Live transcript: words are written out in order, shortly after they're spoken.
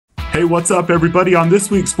Hey, what's up, everybody? On this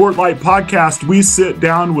week's Sportlight podcast, we sit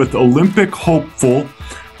down with Olympic hopeful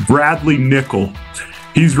Bradley Nicol.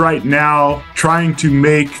 He's right now trying to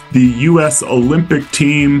make the U.S. Olympic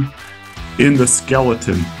team in the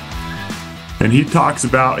skeleton. And he talks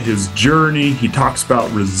about his journey. He talks about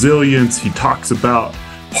resilience. He talks about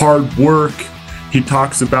hard work. He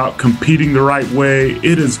talks about competing the right way.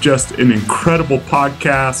 It is just an incredible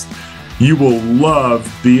podcast. You will love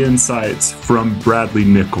the insights from Bradley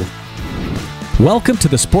Nicol. Welcome to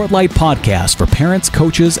the Sportlight Podcast for parents,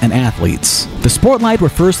 coaches, and athletes. The Sportlight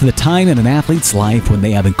refers to the time in an athlete's life when they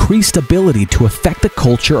have increased ability to affect the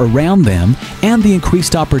culture around them and the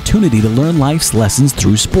increased opportunity to learn life's lessons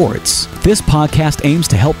through sports. This podcast aims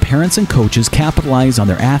to help parents and coaches capitalize on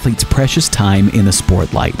their athletes' precious time in the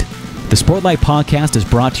Sportlight. The Sportlight Podcast is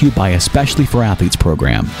brought to you by Especially for Athletes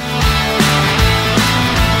program.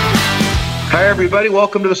 Hi, everybody.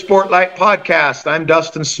 Welcome to the Sportlight Podcast. I'm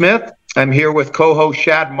Dustin Smith. I'm here with co-host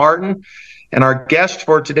Shad Martin, and our guest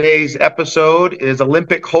for today's episode is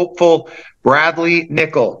Olympic hopeful Bradley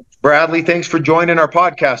Nicol. Bradley, thanks for joining our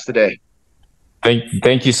podcast today.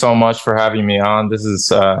 Thank you so much for having me on. This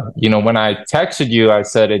is, when I texted you, I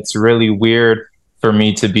said it's really weird for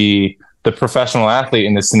me to be the professional athlete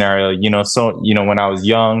in this scenario. When I was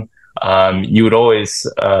young, you would always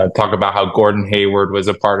talk about how Gordon Hayward was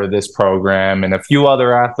a part of this program and a few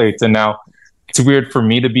other athletes, and now it's weird for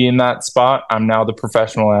me to be in that spot. I'm now the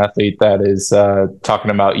professional athlete that is talking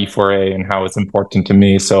about E4A and how it's important to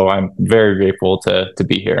me. So I'm very grateful to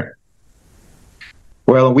be here.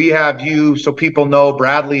 Well, we have you, so people know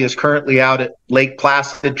Bradley is currently out at Lake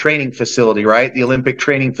Placid Training Facility, right? The Olympic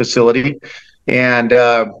Training Facility. And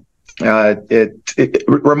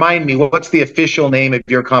remind me, what's the official name of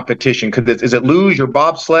your competition? Is it luge or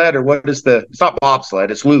bobsled, or what is it's not bobsled,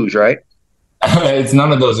 it's luge, right? It's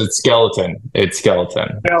none of those. It's skeleton.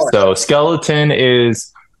 So skeleton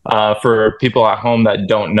is, for people at home that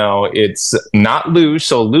don't know, it's not luge.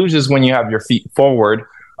 So luge is when you have your feet forward.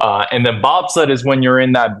 And then bobsled is when you're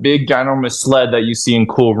in that big ginormous sled that you see in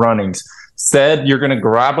Cool Runnings. Said you're going to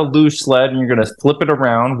grab a luge sled and you're going to flip it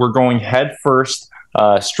around. We're going head first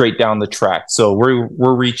straight down the track. So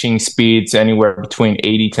we're reaching speeds anywhere between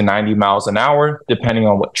 80 to 90 miles an hour, depending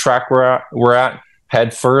on what track we're at.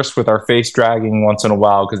 Head first with our face dragging once in a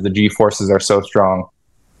while because the G-forces are so strong.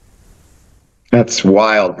 That's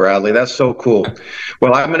wild, Bradley. That's so cool.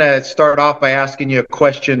 Well, I'm going to start off by asking you a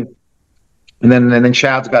question, and then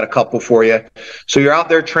Shad's got a couple for you. So you're out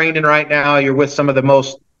there training right now. You're with some of the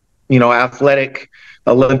most, athletic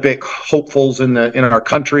Olympic hopefuls in our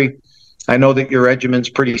country. I know that your regiment's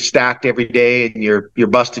pretty stacked every day, and you're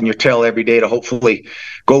busting your tail every day to hopefully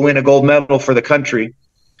go win a gold medal for the country.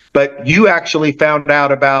 But you actually found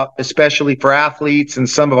out about Especially for Athletes and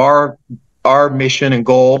some of our mission and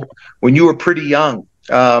goal when you were pretty young.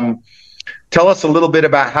 Tell us a little bit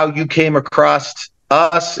about how you came across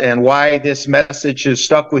us and why this message has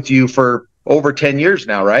stuck with you for over 10 years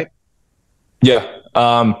now, right? Yeah.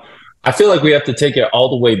 I feel like we have to take it all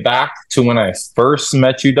the way back to when I first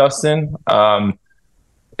met you, Dustin.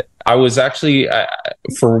 I was actually,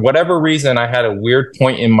 for whatever reason, I had a weird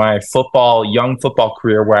point in my young football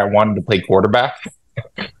career where I wanted to play quarterback.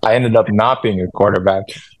 I ended up not being a quarterback,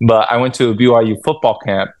 but I went to a BYU football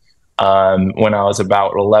camp when I was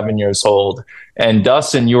about 11 years old. And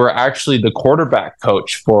Dustin, you were actually the quarterback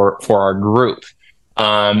coach for our group.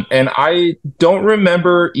 And I don't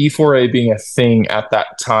remember E4A being a thing at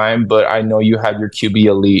that time, but I know you had your QB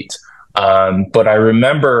elite. But I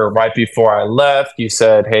remember right before I left, you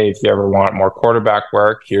said, "Hey, if you ever want more quarterback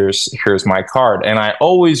work, here's my card." And I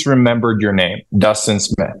always remembered your name, Dustin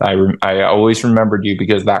Smith. I always remembered you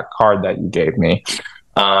because that card that you gave me.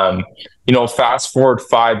 Fast forward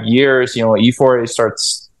 5 years, E4A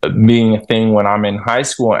starts being a thing when I'm in high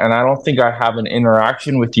school, and I don't think I have an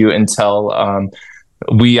interaction with you until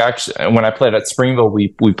when I played at Springville, we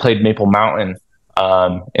played Maple Mountain.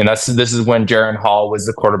 And this is when Jaron Hall was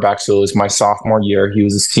the quarterback. So it was my sophomore year. He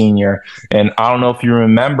was a senior. And I don't know if you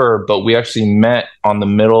remember, but we actually met on the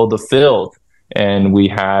middle of the field and we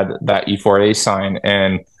had that E4A sign.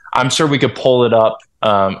 And I'm sure we could pull it up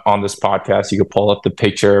on this podcast. You could pull up the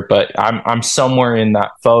picture, but I'm somewhere in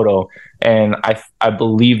that photo. And I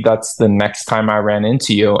believe that's the next time I ran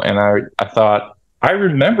into you. And I thought, I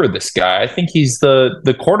remember this guy. I think he's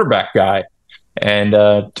the quarterback guy. And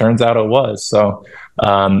turns out it was. So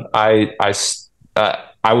I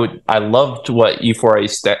loved what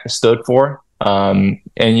E4A stood for, and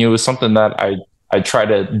it was something that I try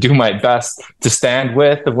to do my best to stand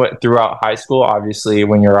with throughout high school. Obviously,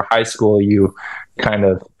 when you're a high school, you kind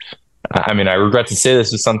of I mean, I regret to say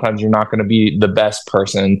this, but sometimes you're not going to be the best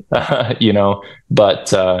person,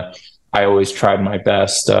 but I always tried my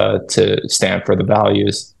best to stand for the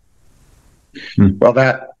values. Well,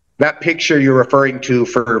 that picture you're referring to,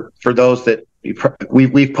 for those that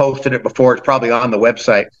we've posted it before, it's probably on the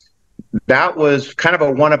website. That was kind of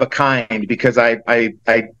a one of a kind, because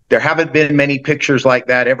there haven't been many pictures like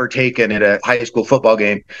that ever taken at a high school football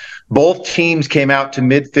game. Both teams came out to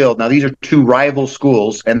midfield. Now, these are two rival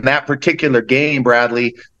schools, and that particular game,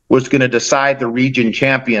 Bradley, was going to decide the region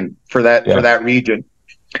champion for that region.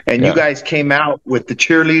 And you guys came out with the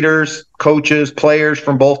cheerleaders, coaches, players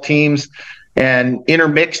from both teams, and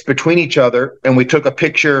intermixed between each other. And we took a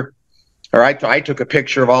picture, or I took a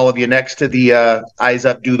picture of all of you next to the Eyes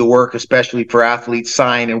Up, Do the Work, especially for athletes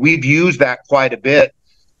sign. And we've used that quite a bit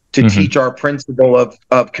to teach our principle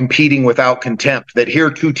of competing without contempt, that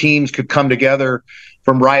here two teams could come together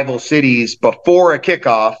from rival cities before a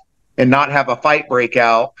kickoff and not have a fight break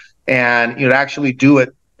out, and actually do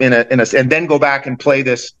it in a and then go back and play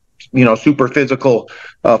this super physical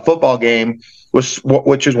football game,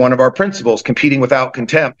 which is one of our principles, competing without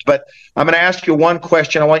contempt. But I'm going to ask you one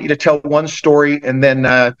question. I want you to tell one story, and then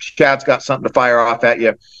Chad's got something to fire off at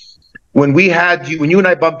you. When you and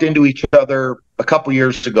I bumped into each other a couple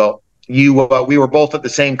years ago, we were both at the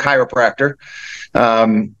same chiropractor.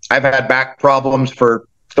 I've had back problems for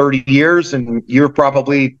 30 years, and you're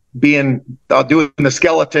probably doing the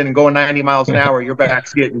skeleton and going 90 miles an hour. Your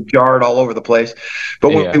back's getting jarred all over the place. But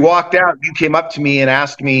when we walked out, you came up to me and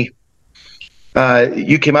asked me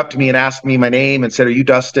my name and said, "Are you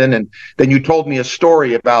Dustin?" And then you told me a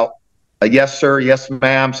story about a yes sir, yes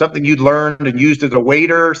ma'am, something you'd learned and used as a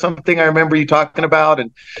waiter or something. I remember you talking about.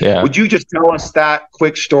 And would you just tell us that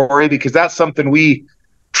quick story? Because that's something we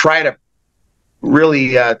try to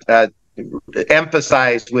really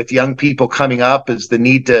emphasize with young people coming up, is the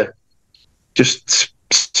need to just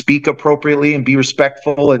speak appropriately and be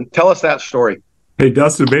respectful. And tell us that story. Hey,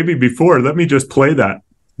 Dustin, maybe before, let me just play that.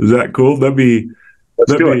 Is that cool? Let's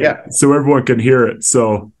do it, so everyone can hear it.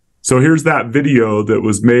 So here's that video that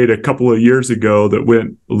was made a couple of years ago that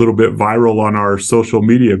went a little bit viral on our social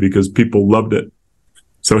media because people loved it.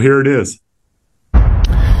 So here it is.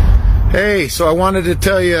 Hey, so I wanted to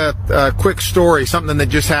tell you a quick story, something that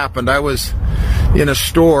just happened. I was in a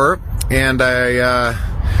store, and I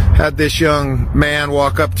had this young man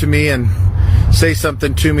walk up to me and say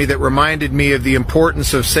something to me that reminded me of the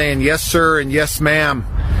importance of saying yes sir and yes ma'am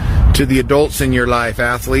to the adults in your life,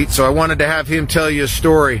 athletes. So I wanted to have him tell you a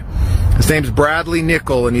story. His name's Bradley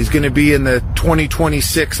Nicol, and he's going to be in the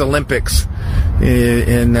 2026 Olympics,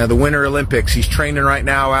 in the Winter Olympics. He's training right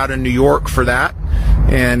now out in New York for that,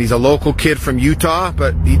 and he's a local kid from Utah,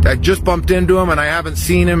 but I just bumped into him, and I haven't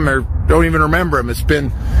seen him or don't even remember him. It's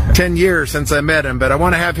been 10 years since I met him, but I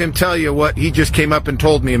want to have him tell you what he just came up and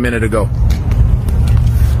told me a minute ago.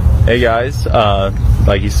 Hey guys,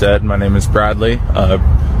 like you said, my name is Bradley,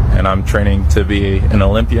 and I'm training to be an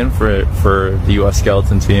Olympian for the U.S.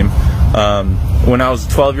 skeleton team. When I was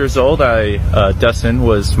 12 years old, Dustin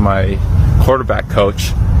was my quarterback coach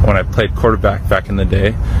when I played quarterback back in the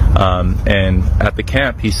day. And at the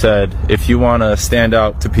camp, he said, if you want to stand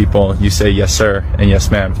out to people, you say yes sir and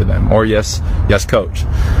yes ma'am to them, or yes coach.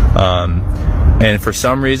 And for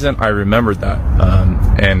some reason, I remembered that.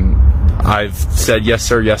 And I've said yes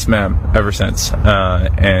sir, yes ma'am ever since,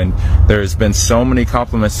 and there's been so many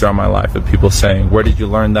compliments throughout my life of people saying, where did you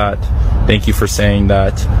learn that? Thank you for saying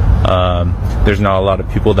that. There's not a lot of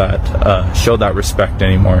people that show that respect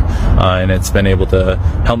anymore, and it's been able to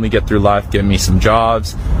help me get through life, give me some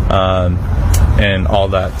jobs, and all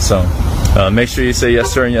that. So make sure you say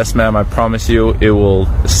yes sir and yes ma'am. I promise you it will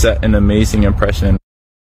set an amazing impression.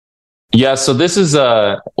 Yeah, so this is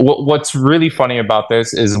what's really funny about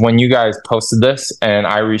this is when you guys posted this and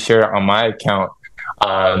I reshared it on my account,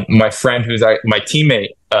 my friend who's my teammate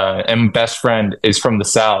and best friend is from the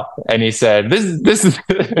South, and he said, this is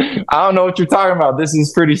I don't know what you're talking about. This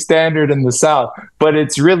is pretty standard in the South, but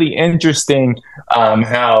it's really interesting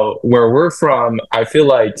how where we're from, I feel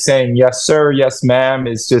like saying yes sir, yes ma'am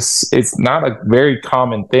is it's not a very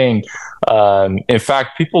common thing. In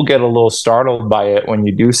fact, people get a little startled by it when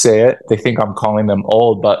you do say it. They think I'm calling them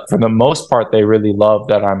old, but for the most part, they really love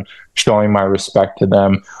that I'm showing my respect to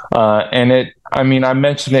them. And I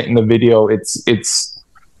mentioned it in the video. It's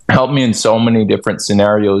helped me in so many different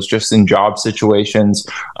scenarios, just in job situations.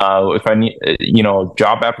 If I need,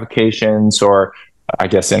 job applications, or I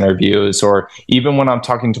guess interviews, or even when I'm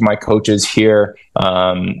talking to my coaches here,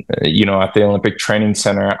 at the Olympic Training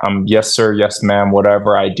Center, I'm yes sir, yes ma'am,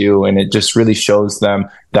 whatever I do, and it just really shows them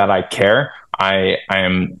that I care. I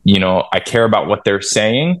care about what they're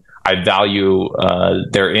saying. I value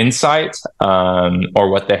their insight or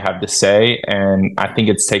what they have to say, and I think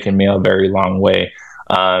it's taken me a very long way.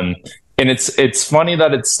 And it's funny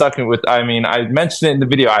that it's stuck with. I mean, I mentioned it in the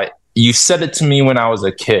video. You said it to me when I was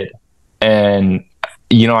a kid, and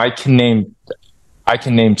I can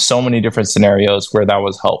name so many different scenarios where that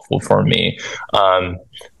was helpful for me.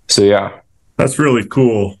 So yeah, that's really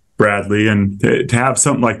cool, Bradley, and to have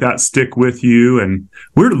something like that stick with you. And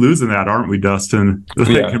we're losing that, aren't we, Dustin?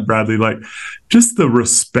 And Bradley, just the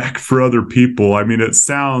respect for other people. I mean, it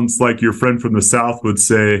sounds like your friend from the South would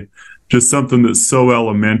say just something that's so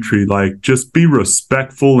elementary, just be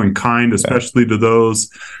respectful and kind, especially to those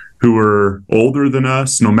who are older than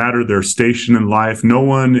us, no matter their station in life. No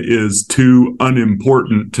one is too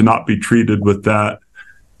unimportant to not be treated with that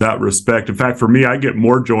respect. In fact, for me, I get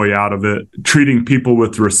more joy out of it, treating people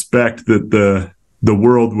with respect that the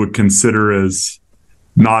world would consider as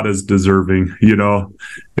not as deserving,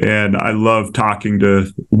 And I love talking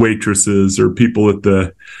to waitresses or people at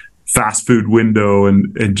the fast food window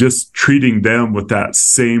and just treating them with that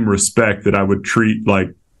same respect that I would treat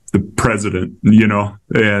the president,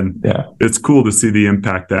 and it's cool to see the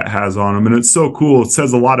impact that has on them. And it's so cool. It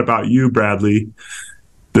says a lot about you, Bradley,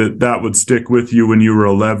 that would stick with you when you were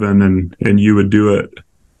 11 and you would do it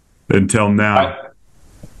until now.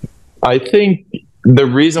 I think the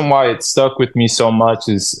reason why it stuck with me so much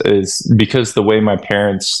is because the way my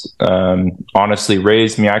parents honestly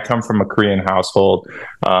raised me. I come from a Korean household.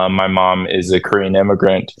 My mom is a Korean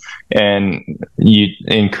immigrant, and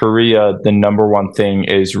in Korea, the number one thing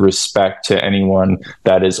is respect to anyone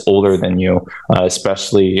that is older than you,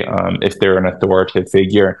 especially if they're an authoritative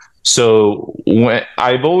figure. So when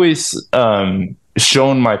I've always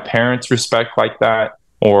shown my parents respect like that,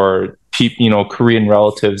 or Korean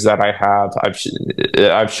relatives that I have,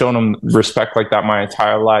 I've shown them respect like that my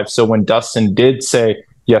entire life. So when Dustin did say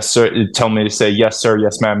yes sir, tell me to say yes sir,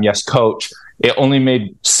 yes ma'am, yes coach, it only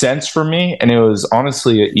made sense for me, and it was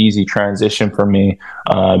honestly an easy transition for me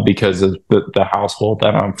because of the household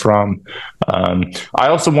that I'm from. I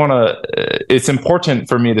also it's important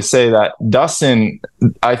for me to say that Dustin,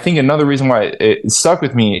 I think another reason why it stuck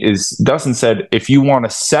with me is Dustin said, if you want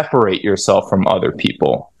to separate yourself from other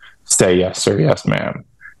people, say yes sir, yes ma'am.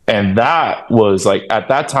 And that was at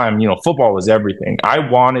that time, football was everything. I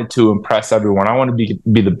wanted to impress everyone. I wanted to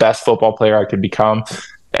be the best football player I could become.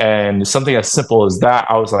 And something as simple as that,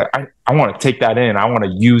 I was like, I want to take that in. I want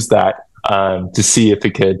to use that to see if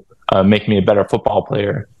it could make me a better football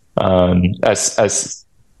player, as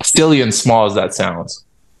silly and small as that sounds.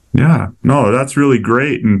 Yeah, no, that's really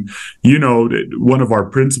great. And, one of our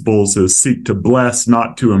principles is seek to bless,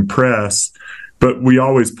 not to impress. But we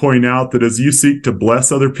always point out that as you seek to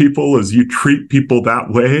bless other people, as you treat people that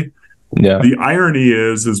way, the irony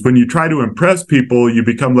is when you try to impress people, you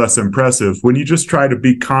become less impressive. When you just try to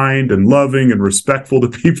be kind and loving and respectful to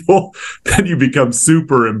people, then you become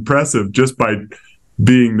super impressive just by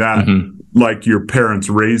being that, like your parents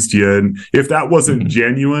raised you. And if that wasn't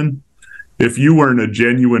genuine, if you weren't a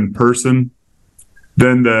genuine person,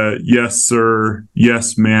 then the yes, sir,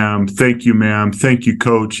 yes, ma'am, thank you, ma'am, thank you,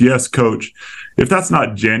 coach, yes, coach. If that's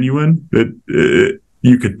not genuine,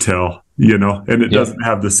 you could tell, and it doesn't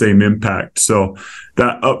have the same impact. So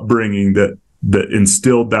that upbringing that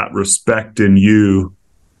instilled that respect in you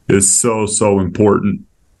is so, so important.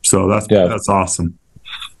 So that's awesome.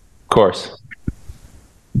 Of course.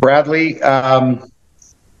 Bradley,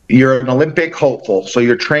 you're an Olympic hopeful, so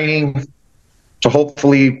you're training to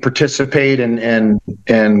hopefully participate and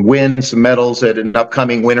win some medals at an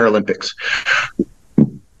upcoming Winter Olympics.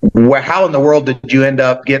 How in the world did you end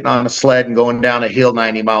up getting on a sled and going down a hill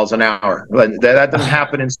 90 miles an hour? That doesn't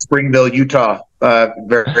happen in Springville, Utah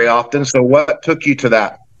very often. So what took you to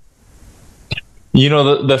that?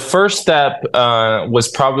 The first step was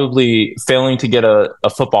probably failing to get a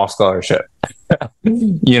football scholarship.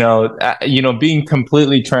 Being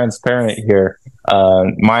completely transparent here,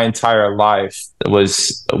 my entire life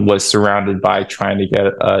was surrounded by trying to get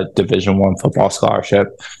a Division I football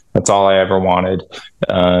scholarship. That's all I ever wanted.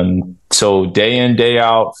 So day in, day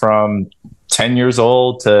out, from 10 years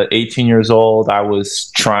old to 18 years old, I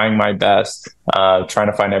was trying my best, trying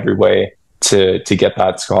to find every way to get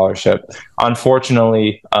that scholarship.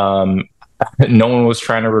 Unfortunately, no one was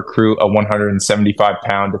trying to recruit a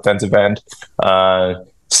 175-pound defensive end.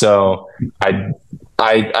 So I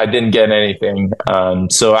didn't get anything.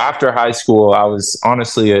 So after high school, I was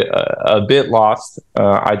honestly a bit lost.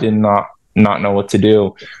 I did not know what to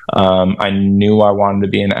do. I knew I wanted to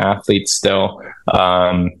be an athlete still.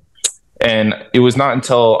 And it was not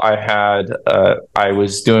until I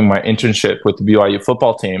was doing my internship with the BYU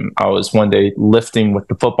football team. I was one day lifting with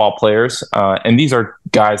the football players. And these are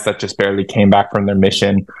guys that just barely came back from their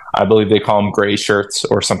mission. I believe they call them gray shirts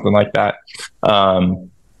or something like that.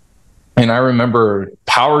 And I remember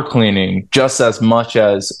power cleaning just as much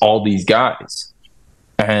as all these guys.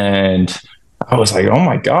 And I was like, oh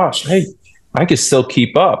my gosh, hey, I can still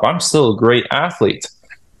keep up. I'm still a great athlete.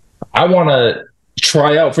 I want to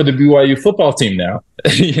try out for the BYU football team now.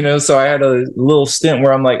 So I had a little stint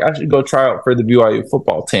where I'm like, I should go try out for the BYU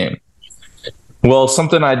football team. Well,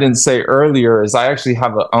 something I didn't say earlier is I actually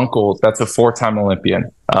have an uncle that's a 4-time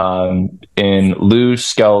Olympian in luge,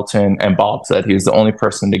 skeleton, and bobsled. He was the only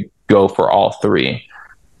person to go for all 3.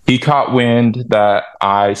 He caught wind that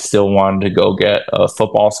I still wanted to go get a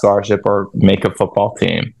football scholarship or make a football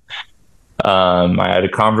team. I had a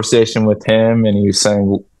conversation with him, and he was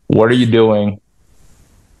saying, what are you doing?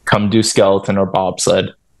 Come do skeleton or bobsled.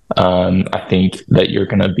 I think that you're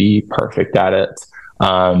going to be perfect at it.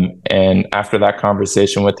 And after that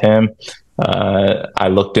conversation with him, I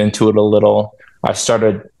looked into it a little. I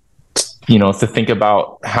started, to think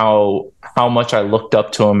about how much I looked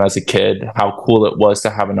up to him as a kid, how cool it was to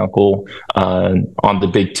have an uncle on the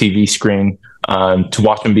big TV screen, to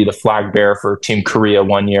watch him be the flag bearer for Team Korea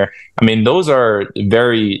one year. I mean, those are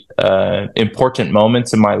very important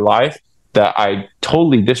moments in my life that I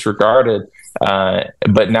totally disregarded.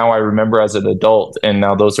 But now I remember as an adult, and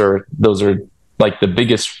now those are like the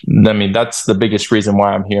biggest. I mean, that's the biggest reason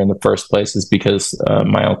why I'm here in the first place, is because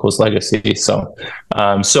my uncle's legacy. So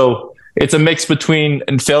it's a mix between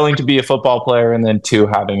failing to be a football player and then 2,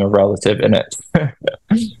 having a relative in it.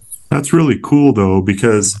 That's really cool, though,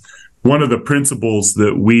 because one of the principles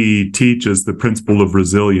that we teach is the principle of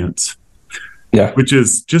resilience. Yeah, which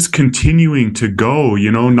is just continuing to go,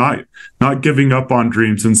 not giving up on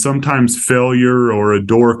dreams. And sometimes failure or a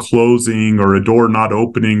door closing or a door not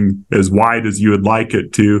opening as wide as you would like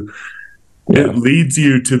it to, it leads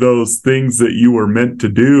you to those things that you were meant to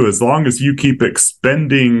do. As long as you keep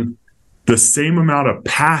expending the same amount of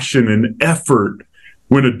passion and effort,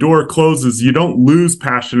 when a door closes, you don't lose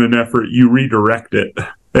passion and effort, you redirect it.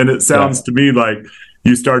 And it sounds to me like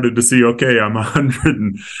you started to see, okay, I'm a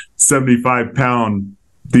 175-pound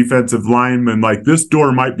defensive lineman. Like, this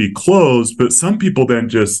door might be closed, but some people then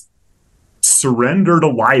just surrender to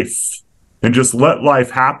life and just let life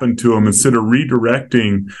happen to them instead of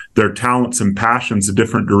redirecting their talents and passions a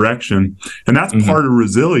different direction. And that's part of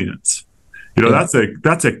resilience. That's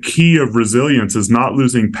a key of resilience, is not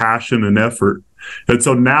losing passion and effort. And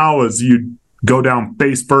so now, as you go down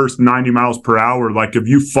face first, 90 miles per hour, like, have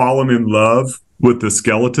you fallen in love with the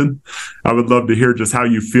skeleton? I would love to hear just how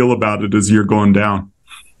you feel about it as you're going down.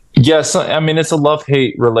 Yes, I mean, it's a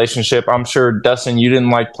love-hate relationship. I'm sure, Dustin, you didn't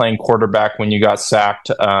like playing quarterback when you got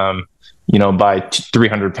sacked, by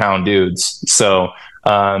 300-pound dudes. So,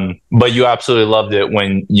 but you absolutely loved it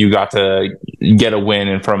when you got to get a win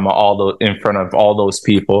in front of all those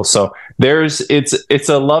people. So it's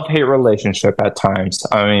a love-hate relationship at times.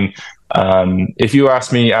 I mean, if you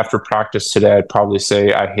asked me after practice today, I'd probably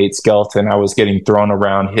say I hate skeleton. I was getting thrown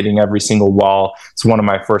around, hitting every single wall. It's one of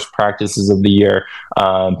my first practices of the year.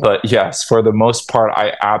 But yes, for the most part,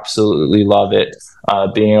 I absolutely love it.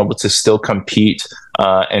 Being able to still compete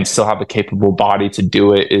and still have a capable body to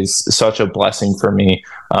do it is such a blessing for me.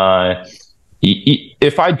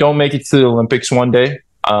 If I don't make it to the Olympics one day,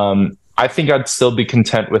 I think I'd still be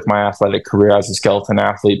content with my athletic career as a skeleton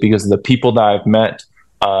athlete, because of the people that I've met,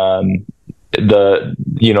 the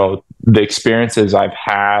experiences I've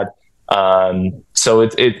had. So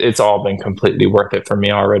it's all been completely worth it for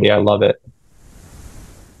me already. I love it.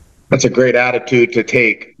 That's a great attitude to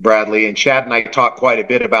take, Bradley. And Chad and I talked quite a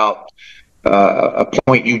bit about a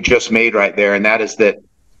point you just made right there, and that is that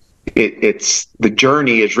it's the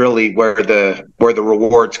journey is really where the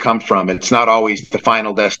rewards come from. It's not always the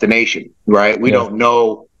final destination, right? We don't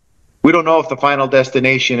know if the final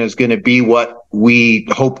destination is going to be what we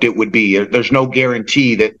hoped it would be. There's no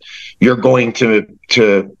guarantee that you're going to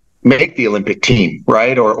make the Olympic team,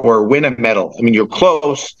 right? Or win a medal. I mean, you're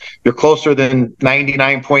close. You're closer than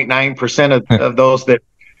 99.9% of those that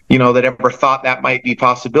ever thought that might be a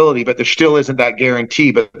possibility, but there still isn't that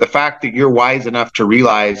guarantee. But the fact that you're wise enough to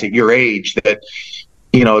realize at your age that,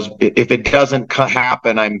 if it doesn't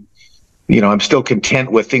happen, I'm still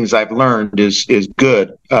content with things I've learned is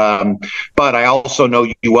good. But I also know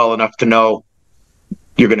you well enough to know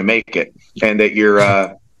you're going to make it, and that you're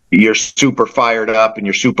you're super fired up and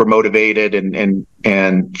you're super motivated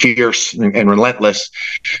and fierce and relentless,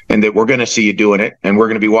 and that we're going to see you doing it, and we're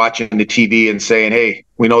going to be watching the TV and saying, hey,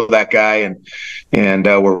 we know that guy, and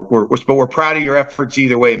we're proud of your efforts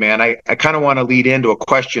either way, man. I kind of want to lead into a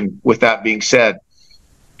question with that being said.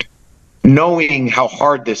 Knowing how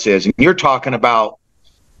hard this is, and you're talking about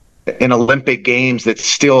an Olympic Games that's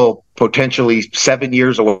still potentially 7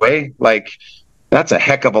 years away, like, that's a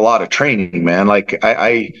heck of a lot of training, man. Like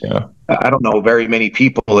I don't know very many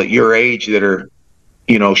people at your age that are,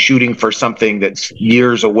 shooting for something that's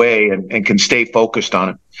years away and can stay focused on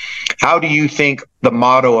it. How do you think the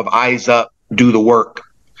motto of eyes up, do the work,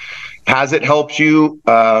 has it helped you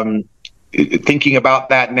thinking about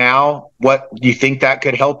that now? What do you think that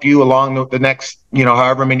could help you along the next,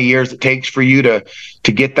 however many years it takes for you to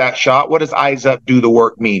get that shot? What does eyes up, do the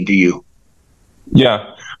work mean to you?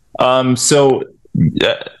 Yeah. So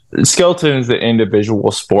skeleton is an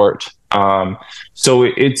individual sport. So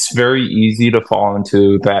it's very easy to fall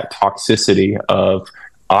into that toxicity of,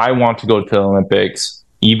 I want to go to the Olympics,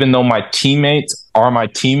 even though my teammates are my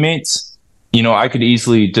teammates. I could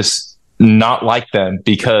easily just not like them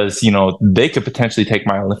because, they could potentially take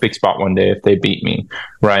my Olympic spot one day if they beat me.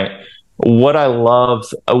 Right. What I love,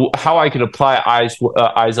 how I could apply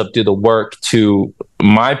eyes up, do the work to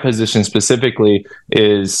my position specifically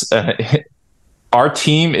is, our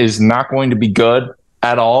team is not going to be good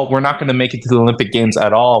at all. We're not going to make it to the Olympic Games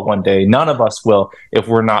at all one day. None of us will if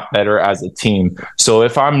we're not better as a team. So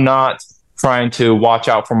if I'm not trying to watch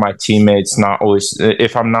out for my teammates,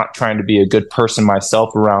 if I'm not trying to be a good person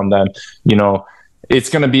myself around them, it's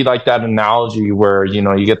going to be like that analogy where,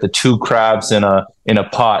 you get the two crabs in a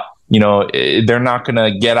pot. They're not going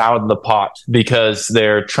to get out of the pot because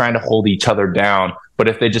they're trying to hold each other down. But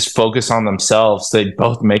if they just focus on themselves, they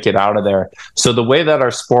both make it out of there. So the way that our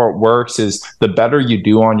sport works is, the better you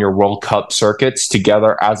do on your World Cup circuits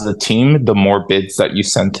together as a team, the more bids that you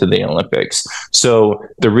send to the Olympics. So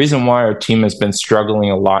the reason why our team has been struggling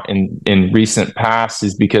a lot in recent past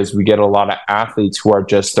is because we get a lot of athletes who are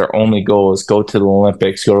just, their only goal is go to the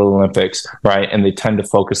Olympics, right? And they tend to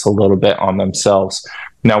focus a little bit on themselves.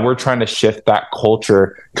 Now we're trying to shift that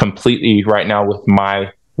culture completely right now with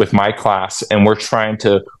my class, and we're trying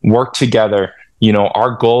to work together.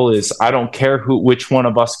 Our goal is, I don't care which one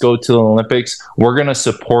of us go to the Olympics, we're going to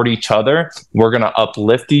support each other. We're going to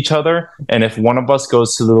uplift each other. And if one of us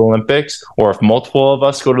goes to the Olympics, or if multiple of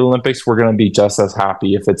us go to the Olympics, we're going to be just as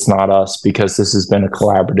happy if it's not us, because this has been a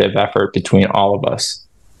collaborative effort between all of us.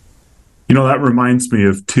 That reminds me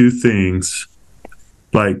of two things,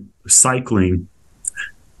 like cycling.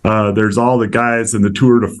 There's all the guys in the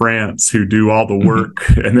Tour de France who do all the work,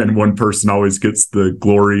 and then one person always gets the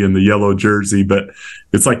glory in the yellow jersey, but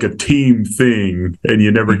it's like a team thing, and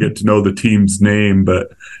you never get to know the team's name.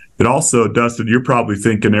 But it also, Dustin, you're probably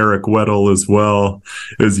thinking Eric Weddle as well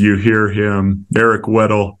as you hear him. Eric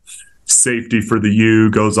Weddle, safety for the U,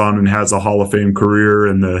 goes on and has a Hall of Fame career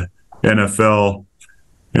in the NFL.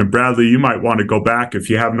 And Bradley, you might want to go back, if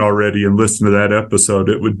you haven't already, and listen to that episode.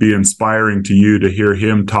 It would be inspiring to you to hear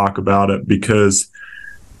him talk about it, because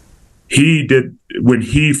he did, when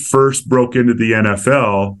he first broke into the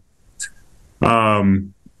NFL,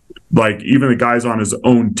 like even the guys on his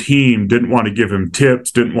own team didn't want to give him tips,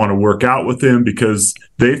 didn't want to work out with him, because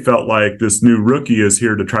they felt like, this new rookie is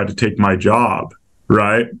here to try to take my job,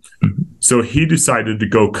 right? So he decided to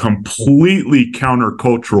go completely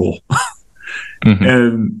countercultural.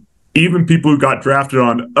 And even people who got drafted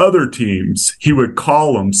on other teams, he would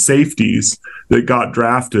call them safeties that got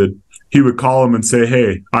drafted. He would call them and say,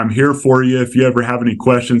 hey, I'm here for you. If you ever have any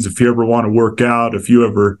questions, if you ever want to work out, if you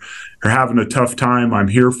ever are having a tough time, I'm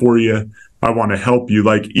here for you. I want to help you.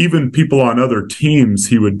 Like, even people on other teams,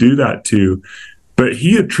 he would do that to. But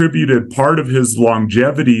he attributed part of his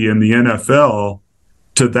longevity in the NFL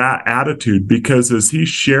to that attitude, because as he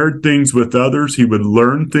shared things with others, he would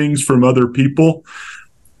learn things from other people.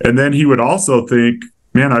 And then he would also think,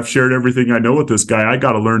 man, I've shared everything I know with this guy. I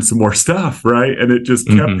got to learn some more stuff, right? And it just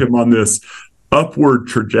kept him on this upward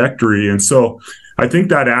trajectory. And so I think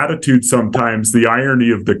that attitude, sometimes the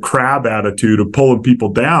irony of the crab attitude of pulling people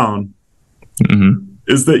down,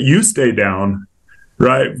 is that you stay down,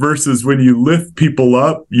 right? Versus when you lift people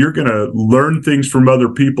up, you're going to learn things from other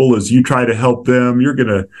people as you try to help them. You're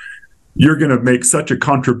going to make such a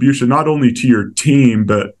contribution, not only to your team,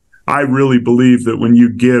 but I really believe that when you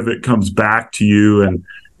give, it comes back to you,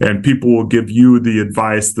 and people will give you the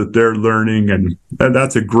advice that they're learning. And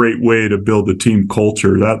that's a great way to build a team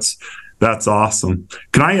culture. That's awesome.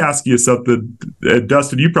 Can I ask you something?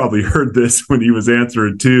 Dustin, you probably heard this when he was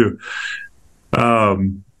answering too.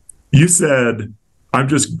 You said, I'm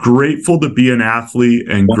just grateful to be an athlete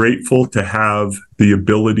and grateful to have the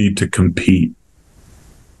ability to compete.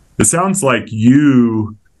 It sounds like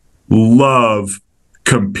you love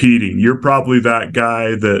competing. You're probably that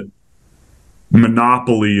guy that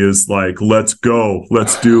Monopoly is like, let's go,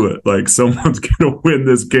 let's do it. Like, someone's going to win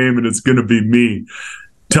this game and it's going to be me.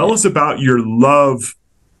 Tell us about your love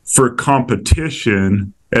for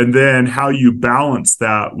competition and then how you balance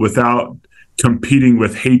that without competing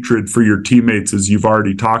with hatred for your teammates, as you've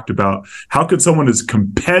already talked about. How could someone as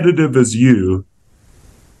competitive as you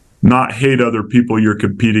not hate other people you're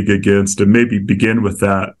competing against? And maybe begin with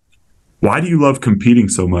that. Why do you love competing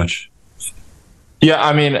so much? Yeah,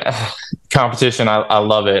 I mean, competition, I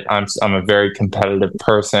love it. I'm a very competitive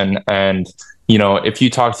person. And, you know, if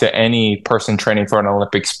you talk to any person training for an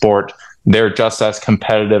Olympic sport, they're just as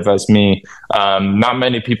competitive as me. Not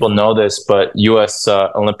many people know this, but U.S.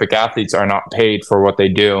 Olympic athletes are not paid for what they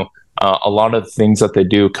do. A lot of the things that they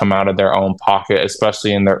do come out of their own pocket,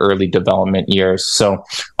 especially in their early development years. So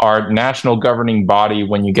our national governing body,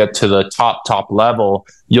 when you get to the top level,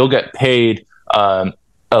 you'll get paid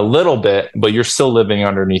a little bit, but you're still living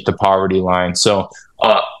underneath the poverty line. So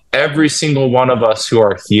every single one of us who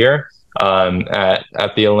are here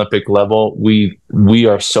at the Olympic level, we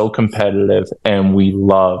are so competitive, and we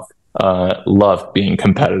love being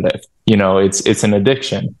competitive. You know, it's an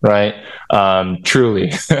addiction, right?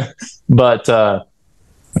 Truly. But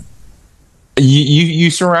you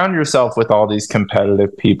surround yourself with all these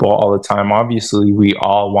competitive people all the time. Obviously, we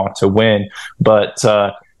all want to win, but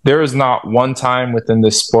there is not one time within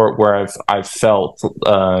this sport where I've felt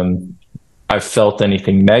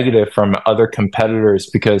anything negative from other competitors,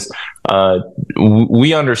 because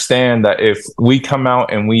we understand that if we come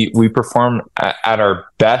out and we perform at our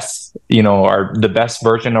best, you know, the best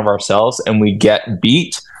version of ourselves, and we get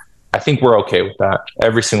beat, I think we're okay with that.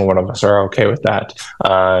 Every single one of us are okay with that.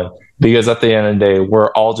 Because at the end of the day, we're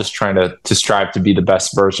all just trying to strive to be the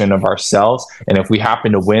best version of ourselves. And if we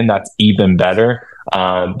happen to win, that's even better.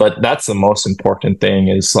 But that's the most important thing,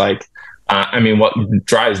 is like, I mean, what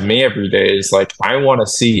drives me every day is like, I want to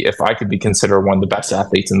see if I could be considered one of the best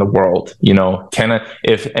athletes in the world. You know,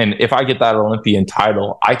 if I get that Olympian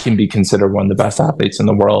title, I can be considered one of the best athletes in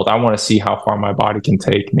the world. I want to see how far my body can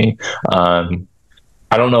take me.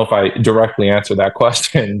 I don't know if I directly answered that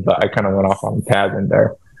question, but I kind of went off on a tangent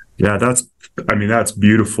there. Yeah, that's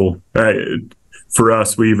beautiful. For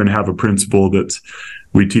us, we even have a principle that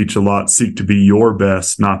we teach a lot: seek to be your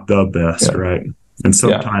best, not the best, yeah. Right? And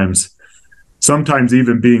sometimes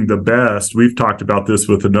even being the best, we've talked about this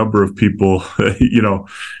with a number of people, you know,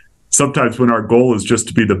 sometimes when our goal is just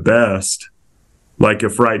to be the best, like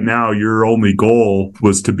if right now your only goal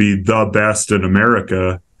was to be the best in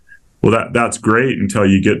America, well, that's great until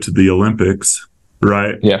you get to the Olympics,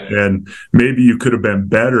 right? Yeah. And maybe you could have been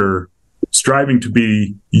better. Striving to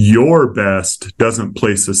be your best doesn't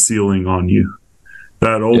place a ceiling on you.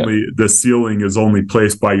 The ceiling is only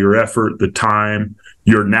placed by your effort, the time,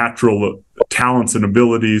 your natural talents and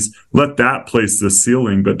abilities. Let that place the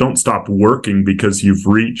ceiling, but don't stop working because you've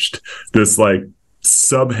reached this like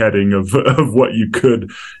subheading of what you could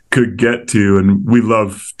get to. And we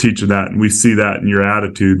love teaching that, and we see that in your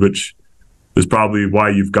attitude, which is probably why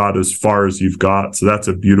you've got as far as you've got. So that's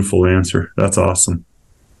a beautiful answer. That's awesome.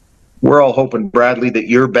 We're all hoping, Bradley, that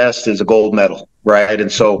your best is a gold medal, right?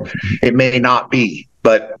 And so it may not be,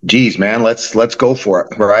 but geez, man, let's go for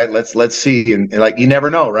it, right? Let's see, and like, you never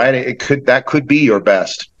know, right? That could be your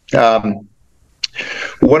best.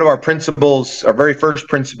 One of our principles, our very first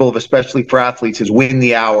principle of especially for athletes, is win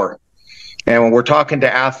the hour. And when we're talking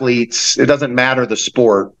to athletes, it doesn't matter the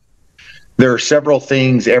sport. There are several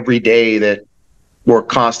things every day that we're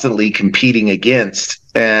constantly competing against,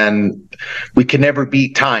 and we can never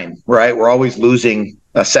beat time, right? We're always losing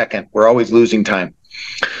a second. We're always losing time.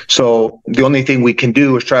 So the only thing we can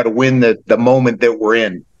do is try to win the moment that we're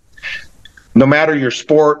in. No matter your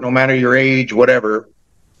sport, no matter your age, whatever,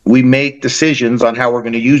 we make decisions on how we're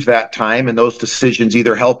going to use that time, and those decisions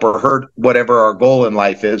either help or hurt whatever our goal in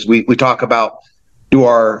life is. We talk about, do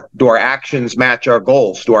our actions match our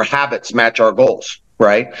goals? Do our habits match our goals?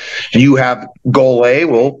 Right? You have goal A.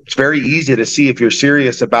 Well, it's very easy to see if you're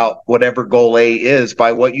serious about whatever goal A is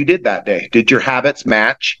by what you did that day. Did your habits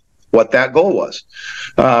match what that goal was?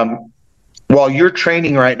 While you're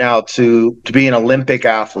training right now to be an Olympic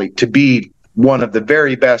athlete, to be one of the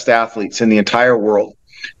very best athletes in the entire world,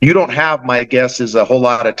 you don't have, my guess is, a whole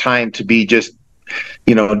lot of time to be just,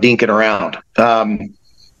 dinking around.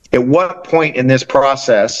 At what point in this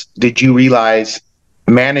process did you realize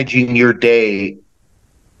managing your day,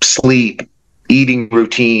 sleep, eating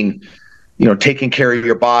routine, taking care of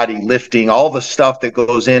your body, lifting, all the stuff that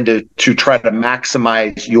goes into to try to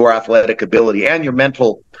maximize your athletic ability and your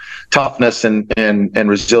mental toughness and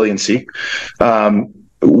resiliency.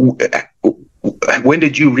 When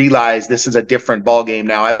did you realize this is a different ball game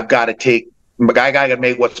now? I got to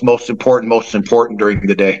make what's most important during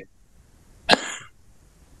the day.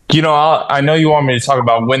 I know you want me to talk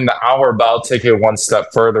about win the hour, but I'll take it one step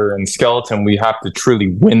further. In skeleton, we have to truly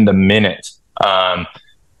win the minute.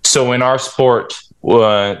 So in our sport,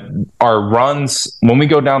 our runs, when we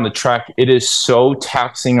go down the track, it is so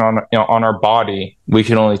taxing on our body. We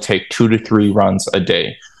can only take 2 to 3 runs a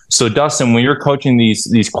day. So Dustin, when you're coaching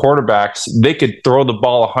these quarterbacks, they could throw the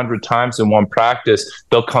ball 100 times in one practice.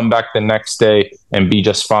 They'll come back the next day and be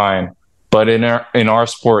just fine. But in our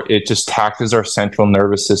sport, it just taxes our central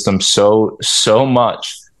nervous system so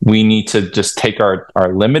much. We need to just take our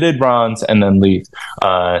limited runs and then leave.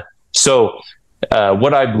 What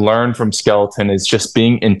I've learned from skeleton is just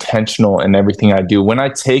being intentional in everything I do. When I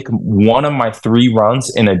take one of my 3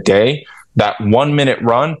 runs in a day, that 1 minute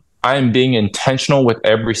run, I am being intentional with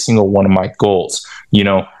every single one of my goals.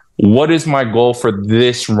 What is my goal for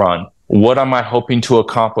this run? What am I hoping to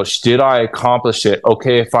accomplish? Did I accomplish it?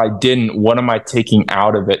 Okay, if I didn't, what am I taking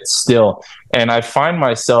out of it still? And I find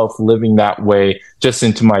myself living that way just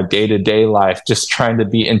into my day-to-day life, just trying to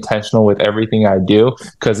be intentional with everything I do.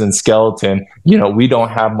 Because in skeleton, we don't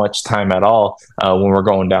have much time at all when we're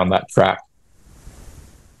going down that track.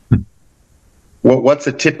 What's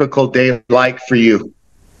a typical day like for you?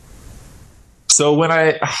 So when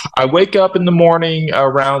I wake up in the morning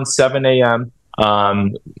around 7 a.m.,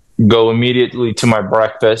 go immediately to my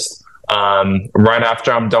breakfast. Right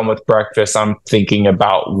after I'm done with breakfast, I'm thinking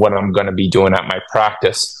about what I'm going to be doing at my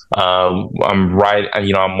practice. I'm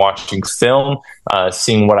watching film,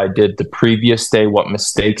 seeing what I did the previous day, what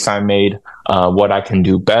mistakes I made, what I can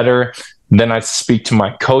do better. Then I speak to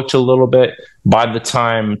my coach a little bit. By the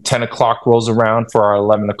time 10 o'clock rolls around for our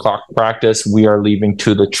 11 o'clock practice, we are leaving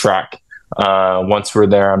to the track. Once we're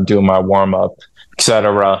there, I'm doing my warm up,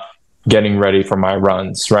 etc., getting ready for my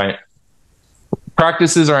runs, right?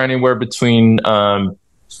 Practices are anywhere between, I'm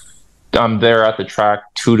there at the track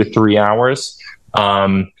 2 to 3 hours.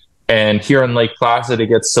 And here in Lake Placid, it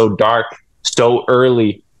gets so dark so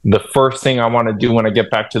early. The first thing I want to do when I get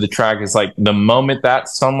back to the track is the moment that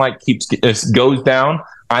sunlight goes down,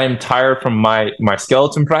 I am tired from my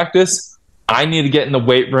skeleton practice. I need to get in the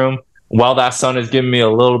weight room while that sun is giving me a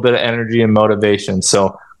little bit of energy and motivation.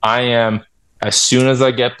 So I am, as soon as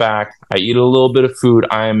I get back, I eat a little bit of food,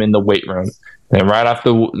 I am in the weight room. And right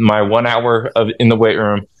after my 1 hour in the weight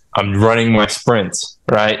room, I'm running my sprints,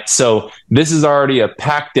 right? So this is already a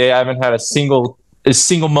packed day. I haven't had a single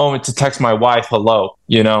moment to text my wife hello,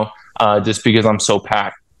 just because I'm so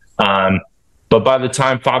packed. But by the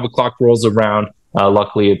time 5 o'clock rolls around,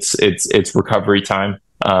 luckily it's recovery time.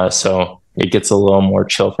 So it gets a little more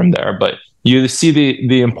chill from there. But you see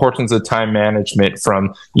the importance of time management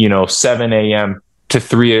from 7 a.m. to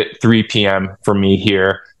 3 p.m. for me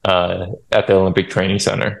here at the Olympic Training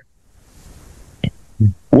Center.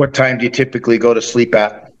 What time do you typically go to sleep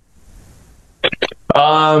at?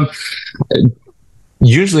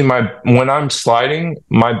 Usually when I'm sliding,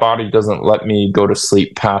 my body doesn't let me go to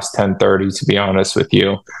sleep past 10:30, to be honest with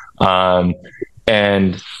you.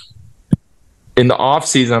 And in the off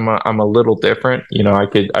season, I'm a little different. I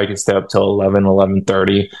could stay up till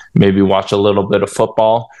 11:30, maybe watch a little bit of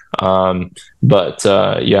football. But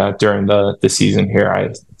during the season here,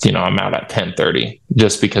 I'm out at 10:30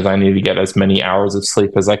 just because I need to get as many hours of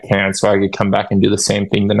sleep as I can so I could come back and do the same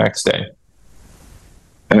thing the next day.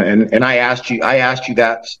 And I asked you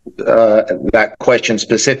that question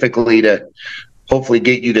specifically to hopefully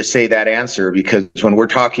get you to say that answer, because when we're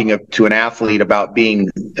talking to an athlete about being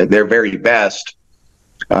their very best,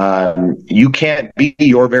 you can't be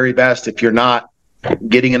your very best if you're not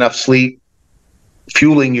getting enough sleep,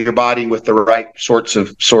 fueling your body with the right sort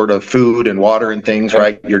of food and water and things,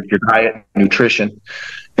 right? Your diet, nutrition.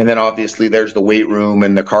 And then obviously there's the weight room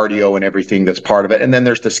and the cardio and everything that's part of it. And then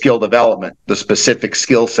there's the skill development, the specific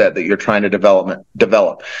skill set that you're trying to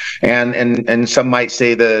develop. And some might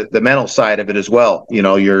say the mental side of it as well.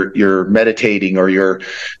 You're meditating, or you're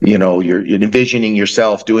envisioning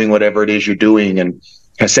yourself doing whatever it is you're doing, and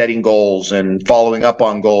setting goals and following up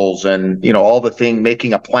on goals, and all the thing,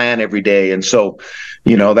 making a plan every day. And so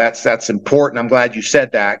that's important. I'm glad you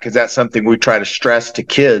said that, because that's something we try to stress to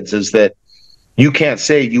kids, is that you can't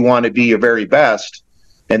say you want to be your very best,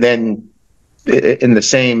 and then in the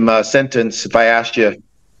same sentence, if I asked you,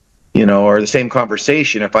 or the same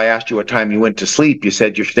conversation, if I asked you what time you went to sleep, you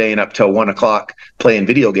said you're staying up till 1 o'clock playing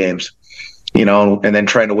video games. and then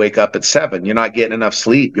trying to wake up at 7. You're not getting enough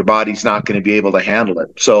sleep. Your body's not going to be able to handle it.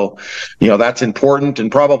 So, that's important,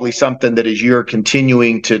 and probably something that as you're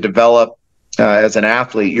continuing to develop as an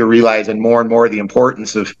athlete, you're realizing more and more the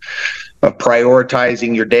importance of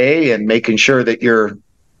prioritizing your day and making sure that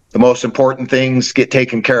the most important things get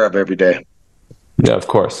taken care of every day. Yeah, of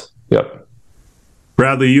course. Yep.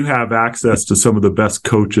 Bradley, you have access to some of the best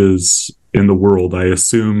coaches in the world. I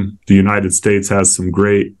assume the United States has some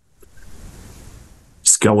great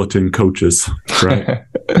skeleton coaches, right?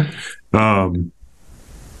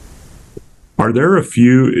 Are there a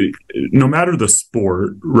few, no matter the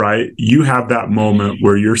sport, right? You have that moment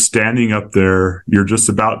where you're standing up there, you're just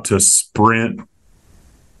about to sprint,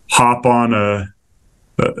 hop on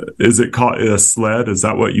is it called a sled? Is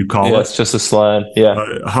that what you call it? Yeah, it's just a sled.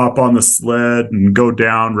 Yeah. Hop on the sled and go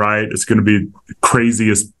down, right? It's going to be the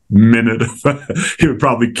craziest minute. It would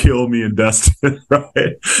probably kill me and Dustin,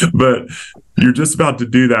 right? But you're just about to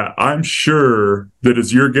do that. I'm sure that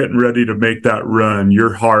as you're getting ready to make that run,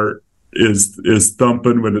 your heart is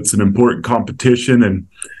thumping when it's an important competition. And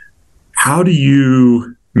how do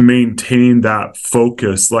you maintain that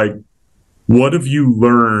focus? Like, what have you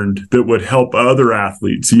learned that would help other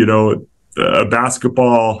athletes? A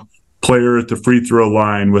basketball player at the free throw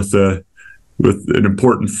line with an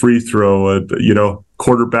important free throw,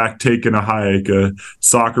 quarterback taking a hike, a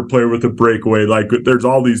soccer player with a breakaway. Like, there's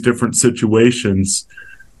all these different situations.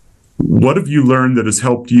 What have you learned that has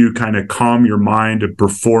helped you kind of calm your mind and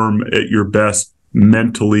perform at your best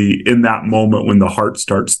mentally in that moment when the heart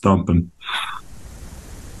starts thumping?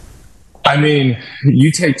 I mean,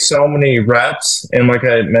 you take so many reps, and like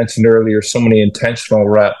I mentioned earlier, so many intentional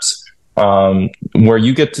reps, where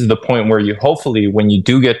you get to the point where you hopefully, when you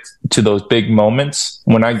do get to those big moments,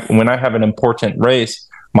 when I have an important race,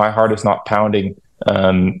 my heart is not pounding.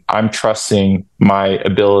 I'm trusting my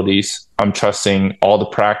abilities. I'm trusting all the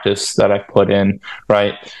practice that I put in,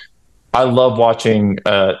 right? I love watching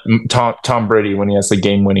Tom Brady when he has the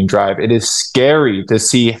game-winning drive. It is scary to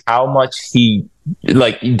see how much he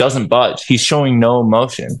doesn't budge. He's showing no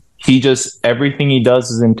emotion. Everything he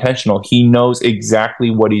does is intentional. He knows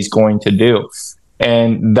exactly what he's going to do.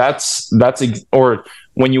 And or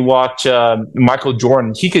when you watch Michael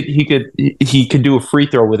Jordan, he could do a free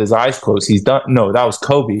throw with his eyes closed. He's done. No, that was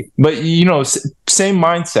Kobe. But same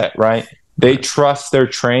mindset, right? They trust their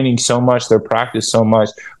training so much, their practice so much.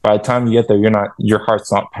 By the time you get there, your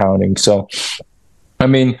heart's not pounding. So, I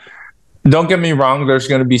mean, don't get me wrong. There's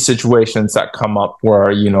going to be situations that come up where,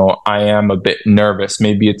 I am a bit nervous.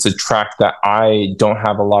 Maybe it's a track that I don't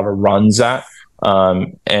have a lot of runs at.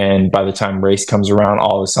 And by the time race comes around,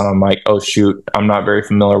 all of a sudden I'm like, oh shoot, I'm not very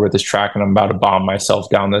familiar with this track and I'm about to bomb myself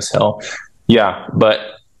down this hill. Yeah. But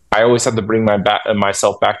I always have to bring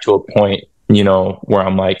myself back to a point, where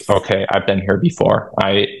I'm like, okay, I've been here before.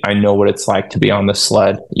 I know what it's like to be on the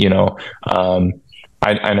sled,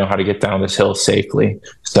 I know how to get down this hill safely.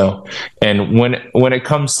 So, and when it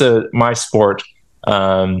comes to my sport,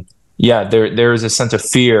 there is a sense of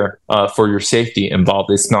fear for your safety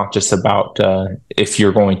involved. It's not just about if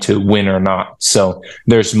you're going to win or not. So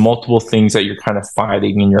there's multiple things that you're kind of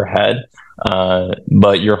fighting in your head,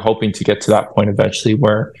 but you're hoping to get to that point eventually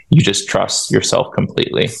where you just trust yourself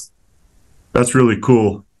completely. That's really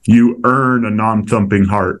cool. You earn a non-thumping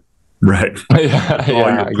heart, right? All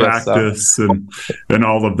your practice and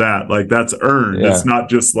all of that. Like, that's earned. Yeah. It's not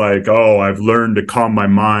just like, oh, I've learned to calm my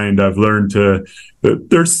mind. I've learned to.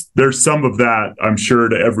 There's some of that, I'm sure,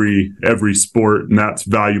 to every sport, and that's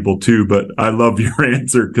valuable too. But I love your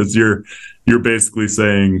answer, because you're basically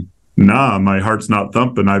saying, nah, my heart's not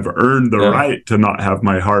thumping. I've earned the right to not have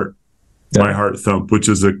my heart thump, which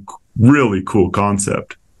is a really cool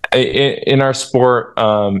concept. In our sport,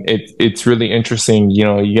 it's really interesting.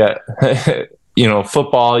 You get,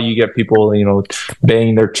 football, you get people,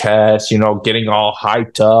 banging their chest, getting all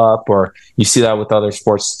hyped up, or you see that with other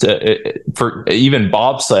sports. For even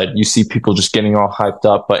bobsled, you see people just getting all hyped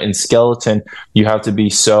up. But in skeleton, you have to be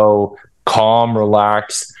so calm,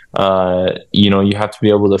 relaxed. You have to be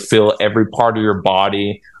able to feel every part of your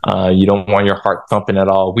body. You don't want your heart thumping at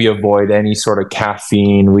all. We avoid any sort of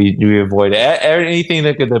caffeine. We avoid anything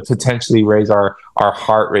that could potentially raise our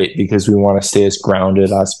heart rate, because we want to stay as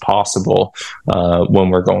grounded as possible when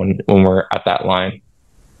we're at that line.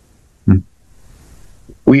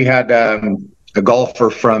 We had a golfer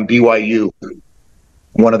from BYU,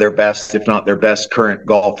 one of their best, if not their best, current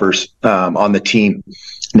golfers on the team,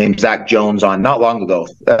 named Zach Jones, on not long ago,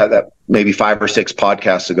 that maybe 5 or 6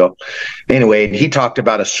 podcasts ago. Anyway, he talked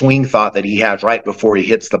about a swing thought that he has right before he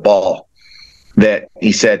hits the ball, that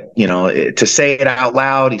he said, to say it out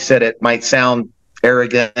loud, he said it might sound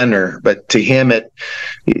arrogant, but to him,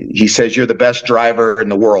 he says, you're the best driver in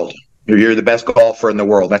the world. You're the best golfer in the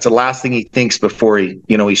world. That's the last thing he thinks before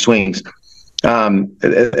he swings.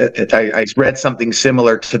 I read something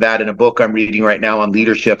similar to that in a book I'm reading right now on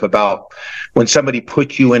leadership, about when somebody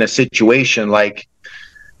puts you in a situation like,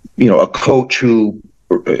 a coach who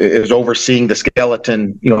is overseeing the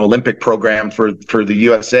skeleton, Olympic program for the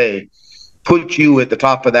USA, puts you at the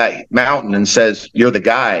top of that mountain and says, you're the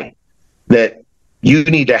guy, that you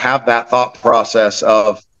need to have that thought process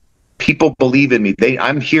of, people believe in me.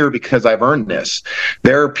 I'm here because I've earned this.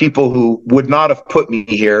 There are people who would not have put me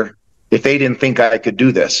here if they didn't think I could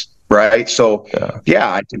do this, right? So,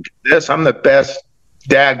 yeah, I can do this. I'm the best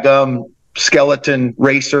dadgum skeleton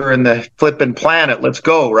racer in the flipping planet. Let's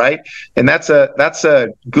go, right? And that's a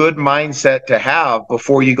good mindset to have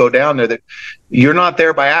before you go down there, that you're not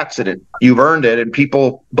there by accident. You've earned it, and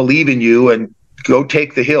people believe in you, and go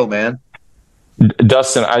take the hill, man.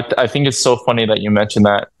 Dustin, I think it's so funny that you mentioned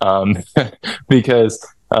that, because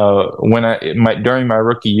during my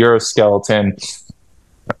rookie year of skeleton,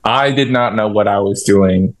 I did not know what I was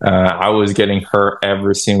doing. I was getting hurt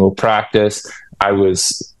every single practice. I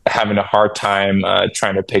was having a hard time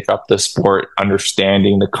trying to pick up the sport,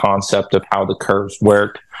 understanding the concept of how the curves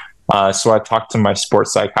work. So I talked to my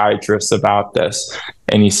sports psychiatrist about this,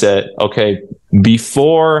 and he said, okay,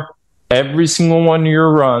 before every single one of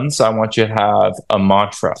your runs, I want you to have a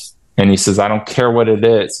mantra. And he says, I don't care what it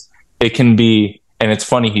is. It can be, and it's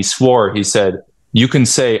funny, he swore, he said, you can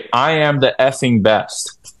say, I am the effing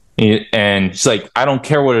best. And he's like, I don't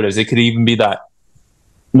care what it is. It could even be that.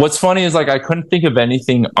 What's funny is, like, I couldn't think of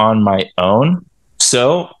anything on my own.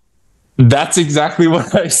 So that's exactly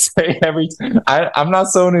what I say every time. I'm not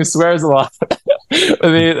someone who swears a lot.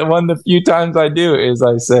 One of the few times I do is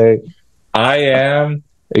I say, I am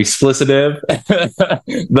explicitive,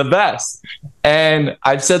 the best. And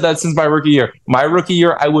I've said that since my rookie year. My rookie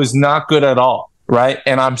year, I was not good at all, right?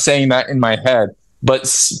 And I'm saying that in my head. But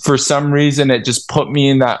for some reason, it just put me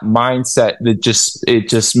in that mindset that it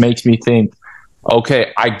just makes me think,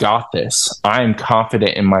 okay, I got this. I am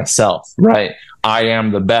confident in myself, right? I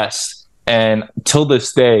am the best. And till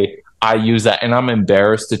this day, I use that. And I'm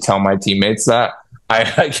embarrassed to tell my teammates that.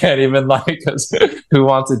 I can't even lie, because who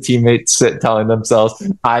wants a teammate telling themselves,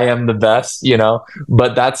 I am the best,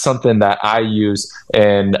 But that's something that I use.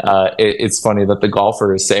 And it's funny that the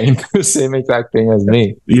golfer is saying the same exact thing as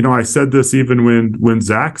me. I said this even when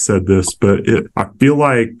Zach said this, but I feel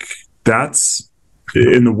like that's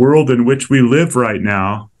in the world in which we live right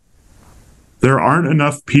now. There aren't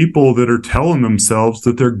enough people that are telling themselves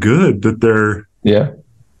that they're good, that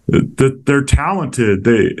they're talented.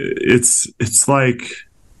 It's like,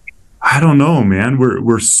 I don't know, man.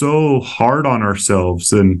 We're so hard on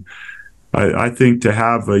ourselves, and I think to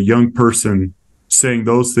have a young person saying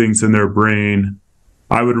those things in their brain,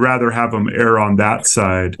 I would rather have them err on that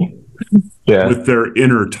side with their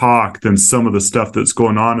inner talk than some of the stuff that's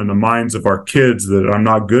going on in the minds of our kids, that I'm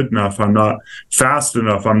not good enough, I'm not fast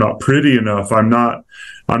enough, I'm not pretty enough, I'm not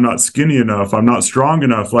skinny enough, I'm not strong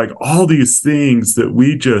enough. Like, all these things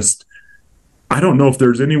that I don't know if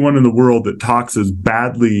there's anyone in the world that talks as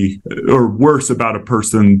badly or worse about a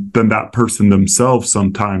person than that person themselves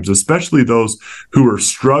sometimes, especially those who are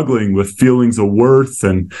struggling with feelings of worth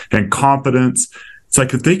and confidence. It's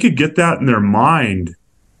like, if they could get that in their mind,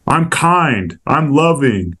 I'm kind, I'm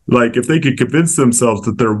loving, like if they could convince themselves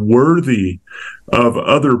that they're worthy of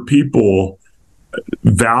other people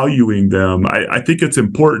valuing them, I think it's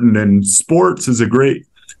important. And sports is a great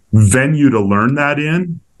venue to learn that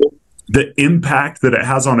in. The impact that it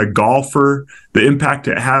has on a golfer, the impact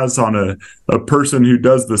it has on a person who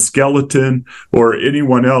does the skeleton, or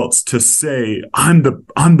anyone else, to say, I'm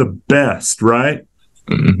the best, right?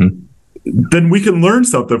 Mm-hmm. Then we can learn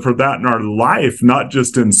something from that in our life, not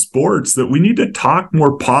just in sports, that we need to talk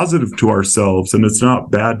more positive to ourselves, and it's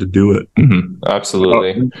not bad to do it. Mm-hmm.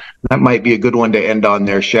 Absolutely. That might be a good one to end on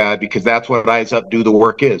there, Shad, because that's what Eyes Up Do the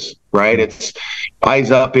Work is, right? It's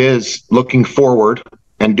Eyes Up is looking forward,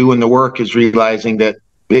 and doing the work is realizing that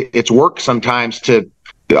it's work sometimes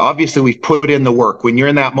obviously we've put in the work. When you're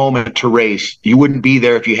in that moment to race, you wouldn't be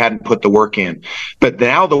there if you hadn't put the work in. But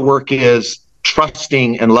now the work is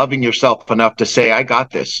trusting and loving yourself enough to say, I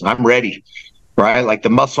got this, I'm ready, right? Like,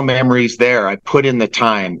 the muscle memory's there. I put in the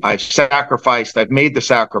time, I've sacrificed, I've made the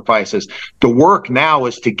sacrifices. The work now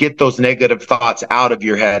is to get those negative thoughts out of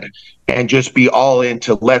your head and just be all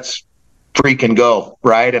into let's freaking go,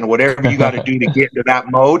 right? And whatever you got to do to get into that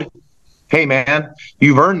mode, hey man,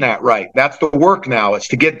 you've earned that right. That's the work now. It's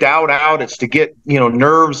to get doubt out. It's to get,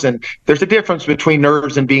 nerves. And there's a difference between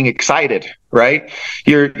nerves and being excited, right?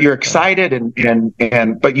 You're excited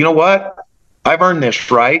but you know what? I've earned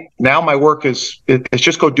this, right? Now my work is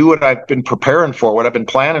just go do what I've been preparing for, what I've been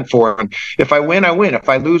planning for. And if I win, I win. If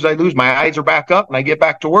I lose, I lose. My eyes are back up and I get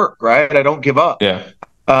back to work, right? I don't give up. Yeah.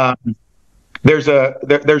 There's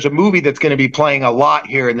a movie that's going to be playing a lot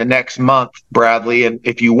here in the next month, Bradley. And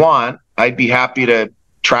if you want, I'd be happy to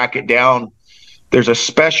track it down. There's a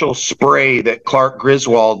special spray that Clark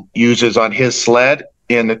Griswold uses on his sled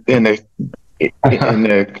let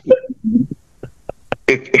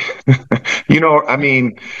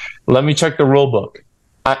me check the rule book.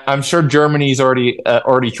 I'm sure Germany's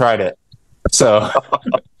already tried it. So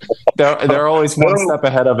they're always one step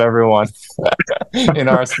ahead of everyone in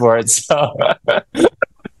our sports. So.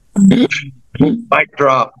 Mic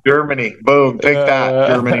drop, Germany. Boom, take that,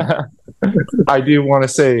 Germany. I do want to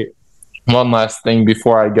say one last thing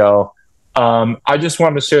before I go. I just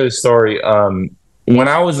wanted to share the story. When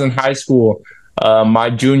I was in high school, my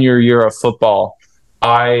junior year of football,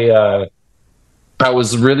 I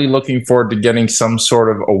was really looking forward to getting some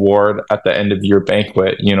sort of award at the end of year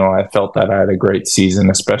banquet. I felt that I had a great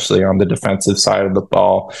season, especially on the defensive side of the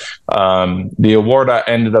ball. The award I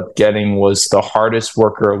ended up getting was the hardest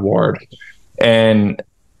worker award. And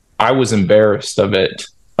I was embarrassed of it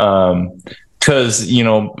because,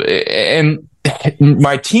 and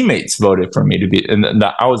my teammates voted for me to be, and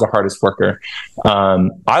that I was the hardest worker.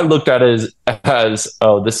 I looked at it as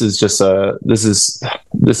this is just a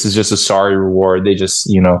sorry reward. They just,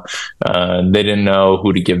 they didn't know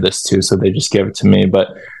who to give this to, so they just gave it to me. But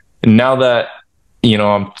now that,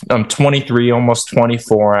 I'm 23, almost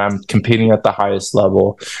 24, I'm competing at the highest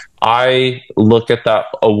level, I look at that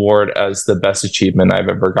award as the best achievement I've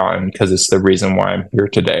ever gotten because it's the reason why I'm here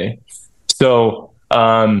today. So,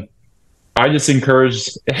 I just encourage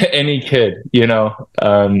any kid, I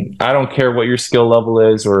don't care what your skill level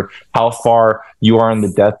is or how far you are on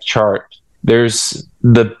the depth chart. There's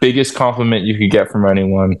the biggest compliment you could get from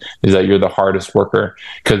anyone is that you're the hardest worker,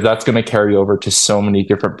 because that's going to carry over to so many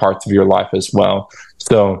different parts of your life as well.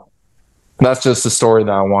 So that's just the story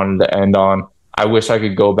that I wanted to end on. I wish I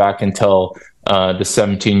could go back and tell the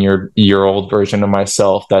 17-year-old version of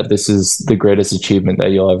myself that this is the greatest achievement that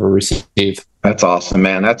you'll ever receive. That's awesome,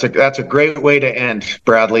 man. That's a great way to end,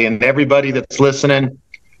 Bradley. And everybody that's listening,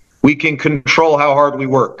 we can control how hard we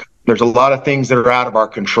work. There's a lot of things that are out of our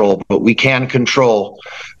control, but we can control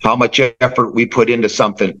how much effort we put into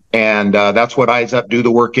something. And that's what Eyes Up, Do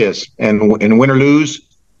the Work is. And win or lose,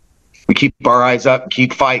 we keep our eyes up and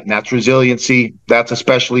keep fighting. That's resiliency. That's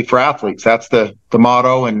especially for athletes. That's the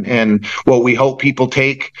motto and what we hope people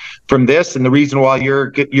take from this. And the reason why you're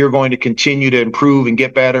going to continue to improve and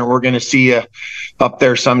get better. And we're going to see you up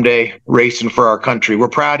there someday racing for our country. We're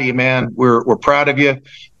proud of you, man. We're proud of you.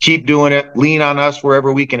 Keep doing it. Lean on us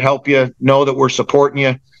wherever we can help you. Know that we're supporting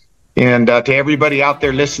you. And to everybody out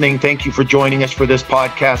there listening, thank you for joining us for this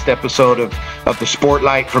podcast episode of the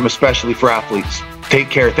Spotlight from Especially for Athletes. Take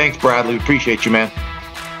care. Thanks, Bradley. Appreciate you, man.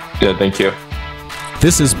 Yeah, thank you.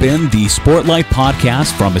 This has been the Sportlight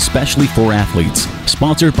Podcast from Especially for Athletes,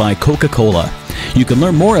 sponsored by Coca-Cola. You can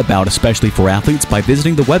learn more about Especially for Athletes by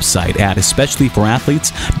visiting the website at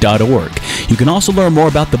especiallyforathletes.org. You can also learn more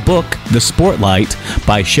about the book, The Sportlight,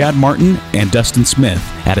 by Shad Martin and Dustin Smith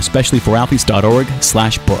at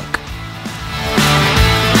especiallyforathletes.org/book.